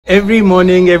Every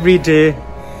morning, every day,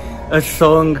 a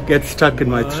song gets stuck in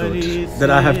my throat that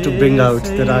I have to bring out,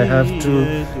 that I have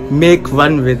to make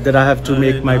one with, that I have to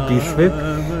make my peace with,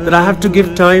 that I have to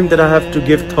give time, that I have to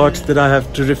give thoughts, that I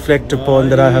have to reflect upon,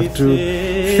 that I have to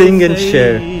sing and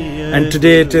share. And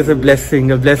today it is a blessing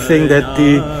that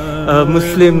the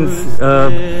Muslims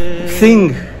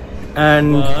sing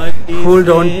and hold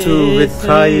on to with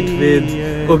pride,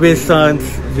 with obeisance,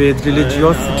 with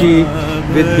religiosity,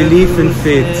 with belief in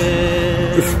faith,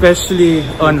 especially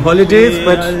on holidays,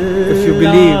 but if you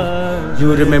believe,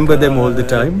 you remember them all the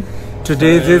time.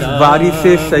 Today's is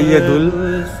Waris-e Sayyidul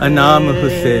Anam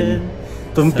Hussain.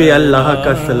 Tum pe Allah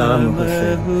ka salam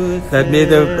Hussain. That may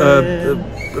the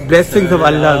blessings of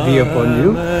Allah be upon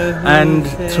you, and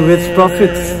through His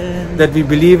prophets that we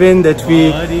believe in, that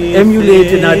we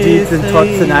emulate in our deeds and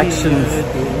thoughts and actions,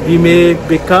 we may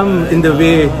become in the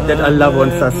way that Allah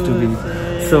wants us to be.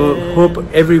 So hope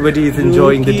everybody is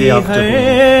enjoying the day after Home.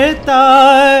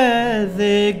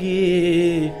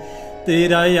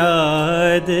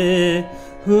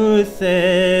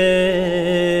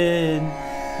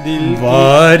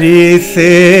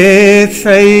 Waris-e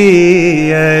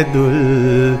Sayyidul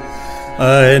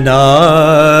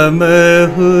Anam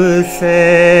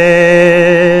Hussain.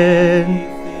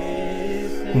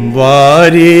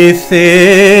 Waris-e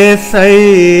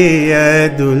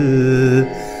Sayyidul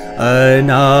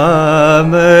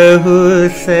Anam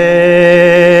Hussain.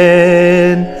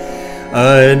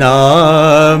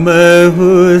 Anam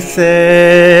Hussain.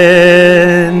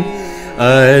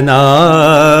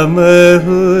 Anam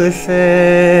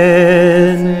Hussain.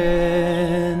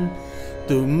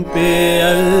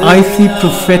 I see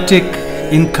prophetic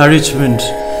encouragement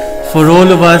for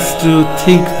all of us to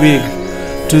think big,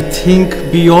 to think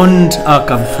beyond our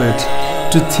comfort,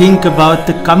 to think about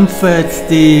the comforts,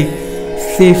 the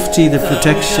safety, the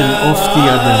protection of the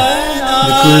other.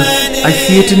 Because I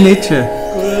see it in nature.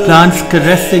 Plants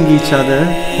caressing each other,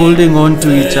 holding on to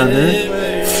each other,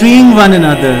 freeing one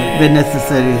another when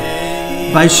necessary.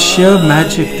 By sheer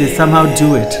magic they somehow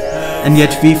do it, and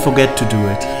yet we forget to do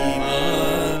it.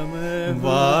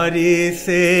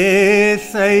 Waris-e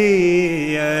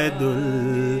Sayyidul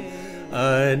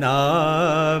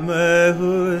Anam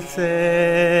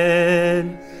Hussain.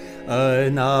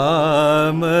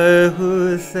 Anam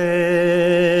Hussain.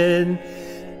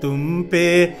 Tum pe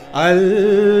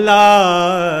Allah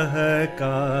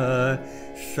ka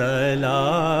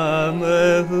salam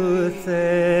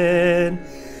Hussain.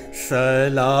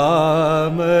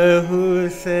 Salam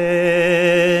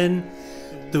Hussain.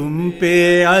 Tum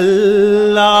pe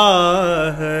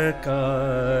Allah ka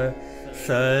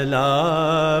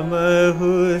salam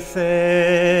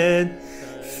Hussain.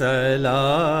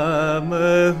 Salam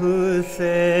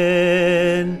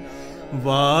Hussain.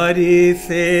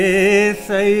 Waris-e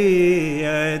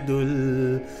Sayyidul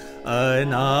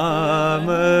Anam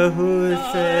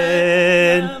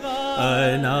Hussain.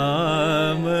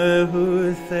 Anam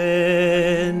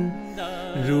Hussain.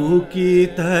 रूह की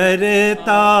तर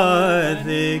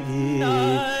ताज़गी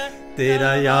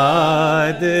तेरा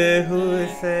याद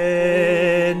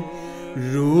हुसैन.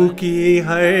 रूह की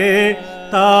हर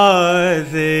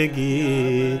ताज़गी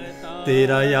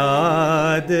तेरा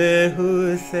याद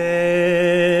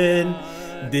हुसैन.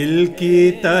 दिल की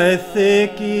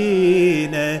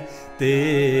तस्कीन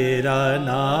तेरा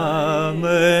नाम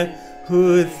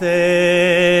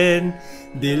हुसैन.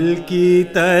 दिल की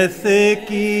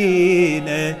तस्कीन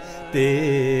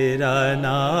तेरा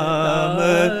नाम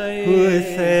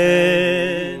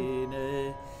Hussain.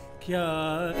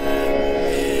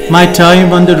 My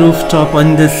time on the rooftop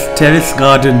on this terrace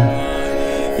garden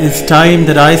is time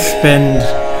that I spend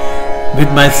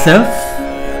with myself,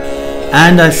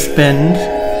 and I spend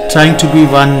trying to be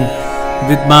one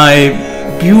with my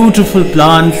beautiful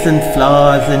plants and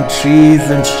flowers and trees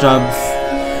and shrubs,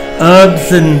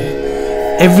 herbs and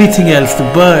everything else, the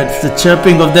birds, the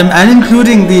chirping of them, and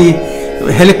including the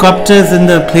helicopters and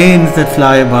the planes that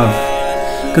fly above.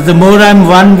 Because the more I'm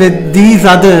one with these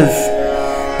others,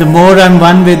 the more I'm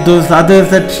one with those others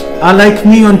that are like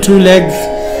me on two legs,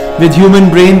 with human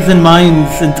brains and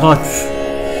minds and thoughts,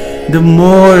 the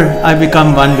more I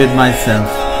become one with myself.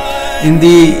 In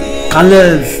the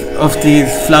colors of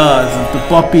these flowers, of the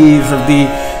poppies, of the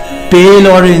pale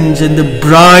orange and the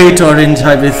bright orange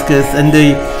hibiscus, and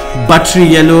the buttery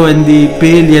yellow and the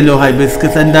pale yellow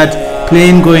hibiscus, and that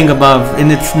plane going above in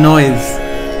its noise,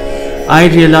 I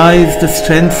realize the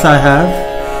strengths I have,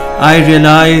 I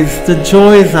realize the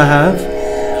joys I have,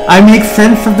 I make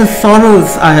sense of the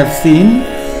sorrows I have seen,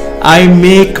 I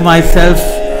make myself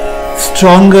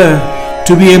stronger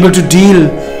to be able to deal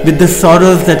with the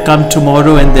sorrows that come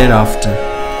tomorrow and thereafter.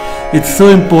 it's so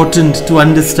important to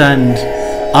understand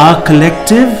our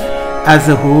collective as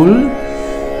a whole,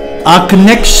 our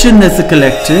connection as a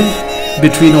collective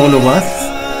between all of us,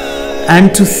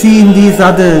 and to see in these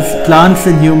others, plants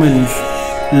and humans,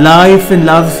 life and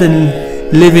loves and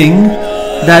living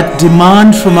that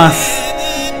demand from us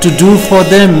to do for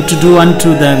them, to do unto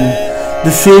them,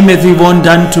 the same as we want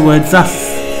done towards us,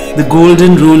 the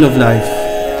golden rule of life.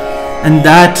 And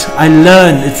that I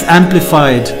learn, it's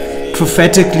amplified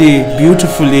prophetically,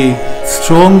 beautifully,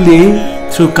 strongly,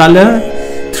 through color,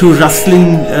 through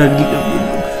rustling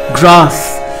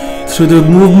grass, through the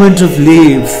movement of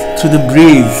leaves, through the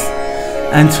breeze,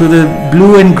 and through the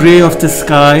blue and grey of the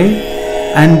sky,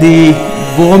 and the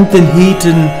warmth and heat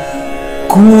and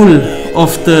cool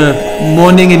of the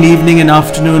morning and evening and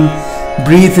afternoon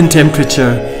breeze and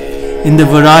temperature. In the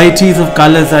varieties of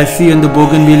colors I see on the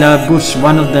bougainvillea bush,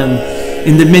 one of them,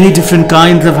 in the many different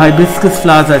kinds of hibiscus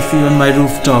flowers I see on my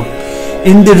rooftop.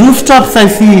 In the rooftops I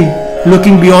see,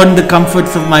 looking beyond the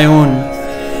comforts of my own,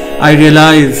 I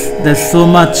realize there's so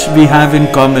much we have in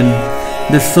common.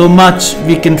 There's so much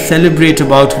we can celebrate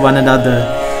about one another.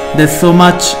 There's so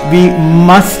much we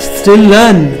must still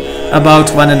learn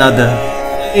about one another.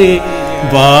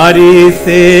 वारिस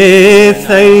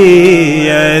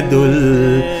सैयदुल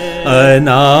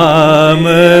अनाम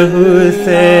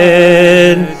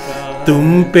हुसैन, तुम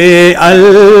पे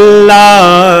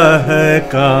अल्लाह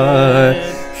का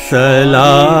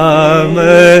सलाम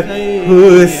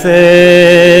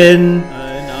हुसैन।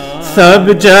 सब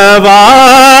जवानाने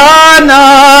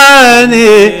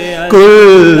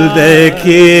कुल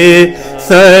देखे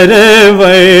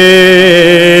server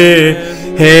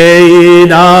है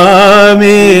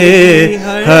इनामे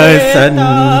हसन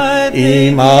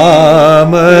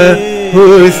इमाम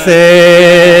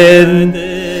हुसैन।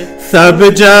 सब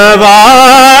जवानाने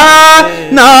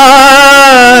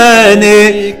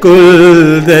कुल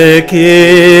देखे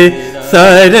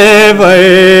सरवर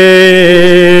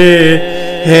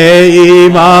है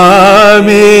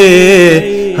इमामे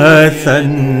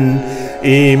हसन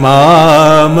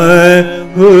इमाम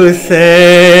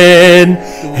हुसैन,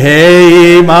 है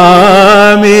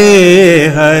इमामे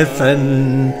हसन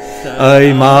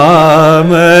इमाम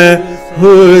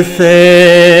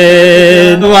Hussain.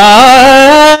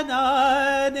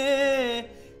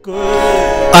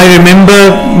 I remember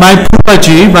my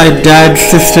Pupaji, my dad's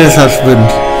sister's husband,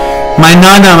 my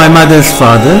Nana, my mother's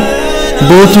father,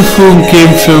 both of whom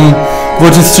came from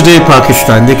what is today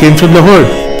Pakistan. They came from Lahore.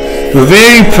 They were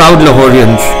very proud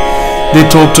Lahorians. They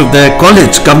talked of their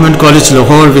college, Government College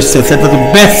Lahore, which they said was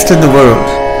the best in the world.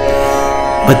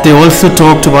 But they also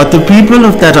talked about the people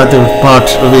of that other part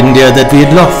of India that we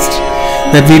had lost,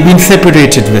 that we'd been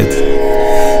separated with.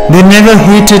 They never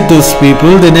hated those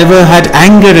people, they never had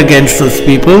anger against those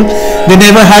people, they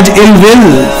never had ill will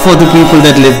for the people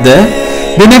that lived there.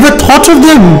 They never thought of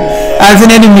them as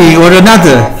an enemy or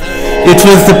another. It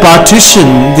was the partition,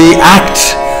 the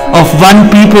act of one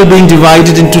people being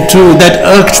divided into two that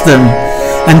irked them,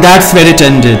 and that's where it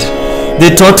ended.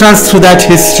 They taught us through that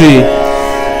history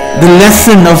the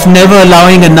lesson of never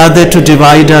allowing another to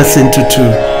divide us into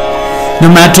two, no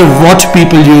matter what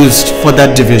people used for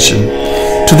that division.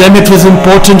 To them it was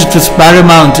important, it was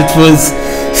paramount, it was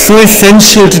so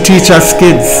essential to teach us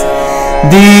kids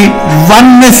the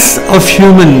oneness of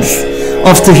humans,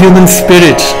 of the human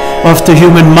spirit, of the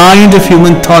human mind, of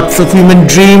human thoughts, of human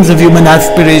dreams, of human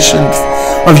aspirations,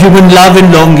 of human love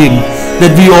and longing,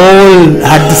 that we all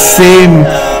had the same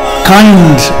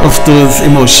kind of those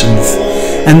emotions,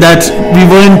 and that we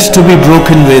weren't to be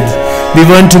broken with, we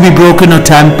weren't to be broken or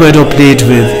tampered or played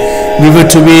with, we were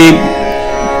to be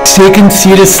taken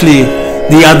seriously,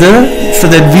 the other, so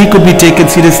that we could be taken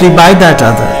seriously by that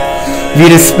other. We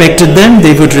respected them,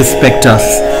 they would respect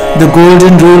us. The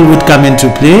golden rule would come into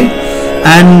play,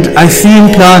 and I see in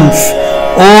plants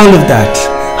all of that,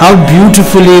 how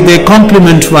beautifully they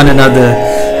complement one another,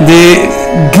 they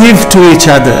give to each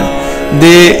other,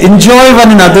 they enjoy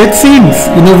one another. It seems,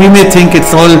 we may think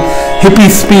it's all hippie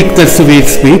speak, that's the way it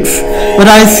speaks, but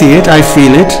I see it, I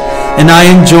feel it, and I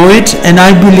enjoy it, and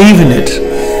I believe in it.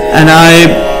 And I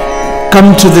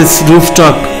come to this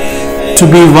rooftop to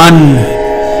be one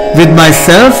with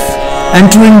myself and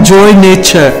to enjoy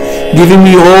nature, giving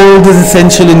me all the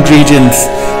essential ingredients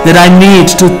that I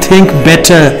need to think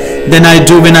better than I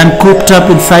do when I'm cooped up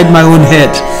inside my own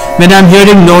head. When I'm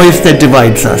hearing noise that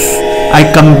divides us, I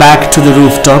come back to the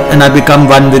rooftop and I become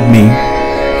one with me.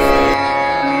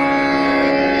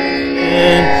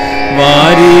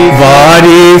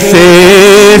 वारिस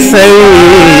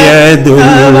सैयदुल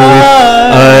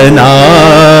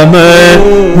अनाम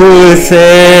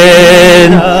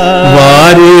हुसैन,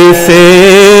 वारिस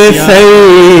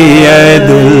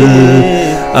सैयदुल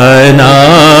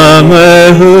अनाम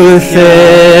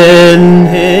हुसैन।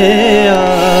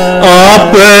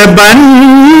 आप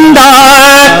बंदा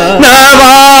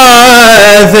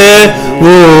नवाज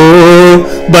वो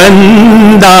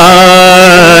बंदा,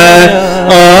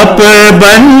 आप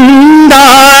बंदा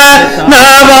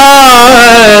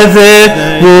नवाज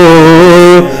वो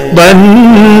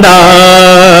बंदा,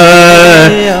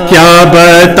 क्या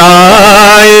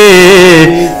बताए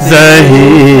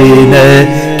ज़हीन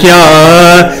क्या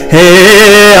है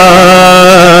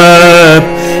आप,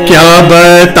 क्या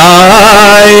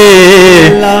बताए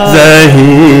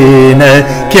ज़हीन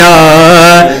क्या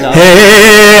है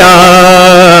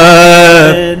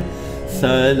आप।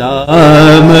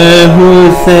 सलाम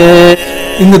Hussain.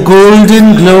 In the golden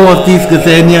glow of these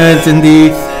gazanias, in the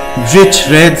rich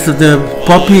reds of the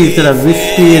poppies that are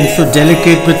wispy and so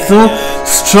delicate but so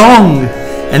strong,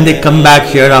 and they come back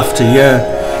year after year,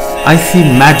 I see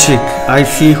magic, I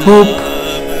see hope,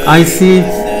 I see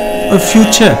a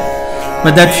future.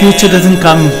 But that future doesn't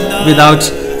come without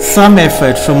some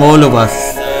effort from all of us.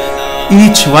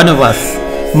 Each one of us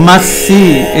must see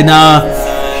in our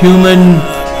human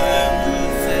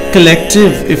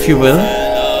collective, if you will,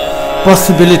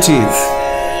 possibilities,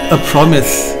 a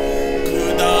promise,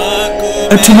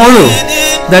 a tomorrow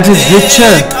that is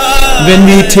richer when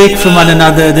we take from one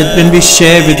another, that when we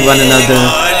share with one another.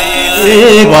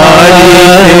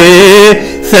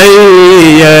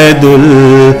 सैयदुल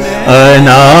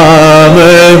अनाम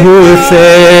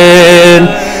हुसैन,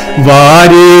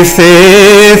 वारिसे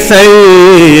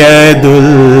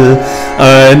सैयदुल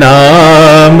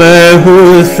अनाम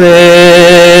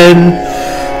हुसैन।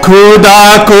 खुदा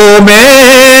को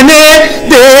मैंने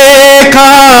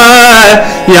देखा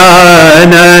या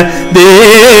न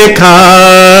देखा,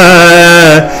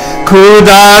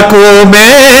 खुदा को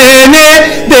मैंने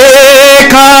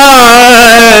देखा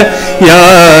या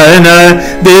न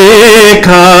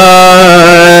देखा,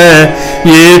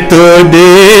 ये तो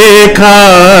देखा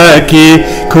कि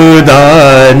खुदा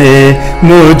ने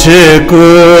मुझको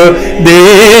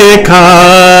देखा,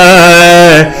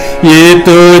 ये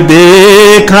तो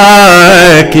देखा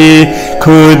कि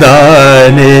खुदा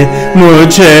ने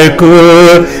मुझको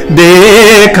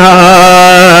देखा।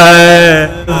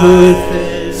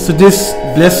 So this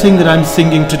blessing that I'm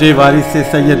singing today, Waris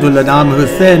Sayyidul Anam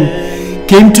Hussain,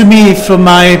 came to me from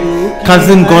my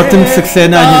cousin Gautam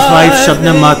Saxena and his wife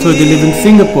Shabnam Mathur. They live in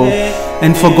Singapore,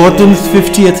 and for Gautam's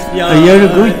 50th, a year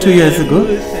ago, 2 years ago,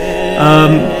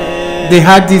 they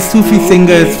had these Sufi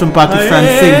singers from Pakistan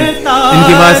sing and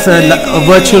give us a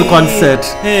virtual concert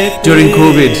during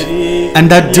COVID. And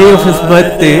that day of his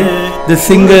birthday, the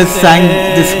singers sang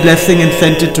this blessing and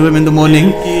sent it to him in the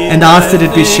morning and asked that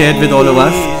it be shared with all of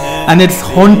us. And it's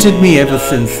haunted me ever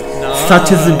since.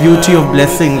 Such is the beauty of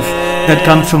blessings that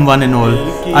come from one and all.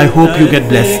 I hope you get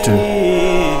blessed too.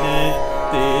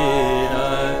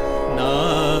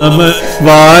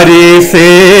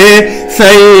 वारिसे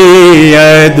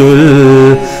सैयदुल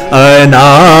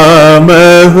अनाम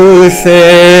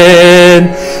हुसैन,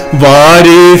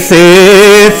 वारिसे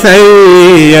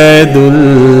सैयदुल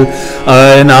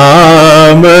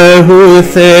अनाम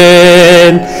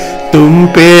हुसैन। तुम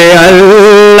पे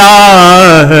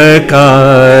अल्लाह का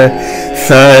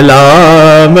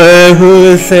सलाम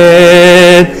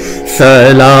हुसैन,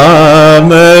 सलाम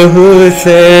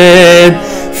हुसैन,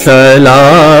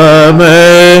 सलाम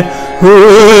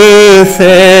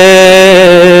हुसैन।